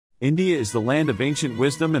India is the land of ancient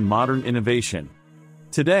wisdom and modern innovation.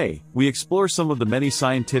 Today, we explore some of the many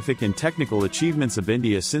scientific and technical achievements of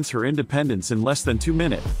India since her independence in less than 2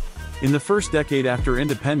 minutes. In the first decade after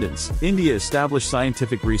independence, India established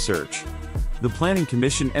scientific research. The Planning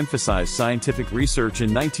Commission emphasized scientific research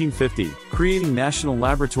in 1950, creating national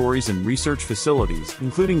laboratories and research facilities,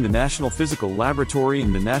 including the National Physical Laboratory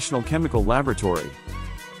and the National Chemical Laboratory.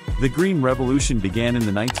 The Green Revolution began in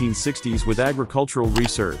the 1960s with agricultural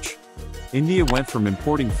research. India went from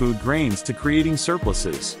importing food grains to creating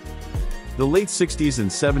surpluses. The late 60s and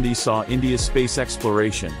 70s saw India's space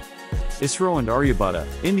exploration. ISRO and Aryabhata,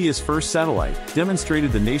 India's first satellite,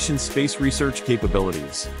 demonstrated the nation's space research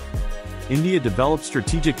capabilities. India developed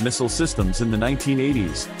strategic missile systems in the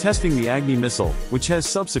 1980s, testing the Agni missile, which has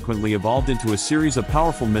subsequently evolved into a series of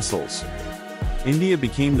powerful missiles. India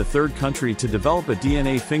became the third country to develop a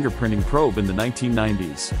DNA fingerprinting probe in the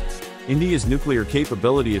 1990s. India's nuclear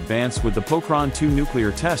capability advanced with the Pokhran-2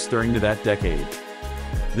 nuclear test during that decade.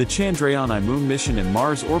 The Chandrayaan-I moon mission and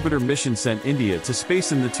Mars orbiter mission sent India to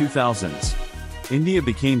space in the 2000s. India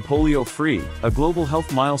became polio-free, a global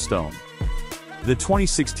health milestone. The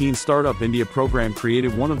 2016 Startup India program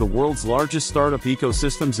created one of the world's largest startup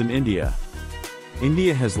ecosystems in India.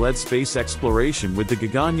 India has led space exploration with the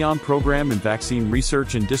Gaganyaan program and vaccine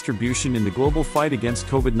research and distribution in the global fight against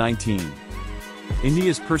COVID-19.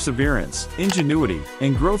 India's perseverance, ingenuity,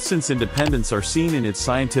 and growth since independence are seen in its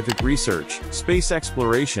scientific research, space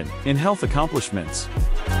exploration, and health accomplishments.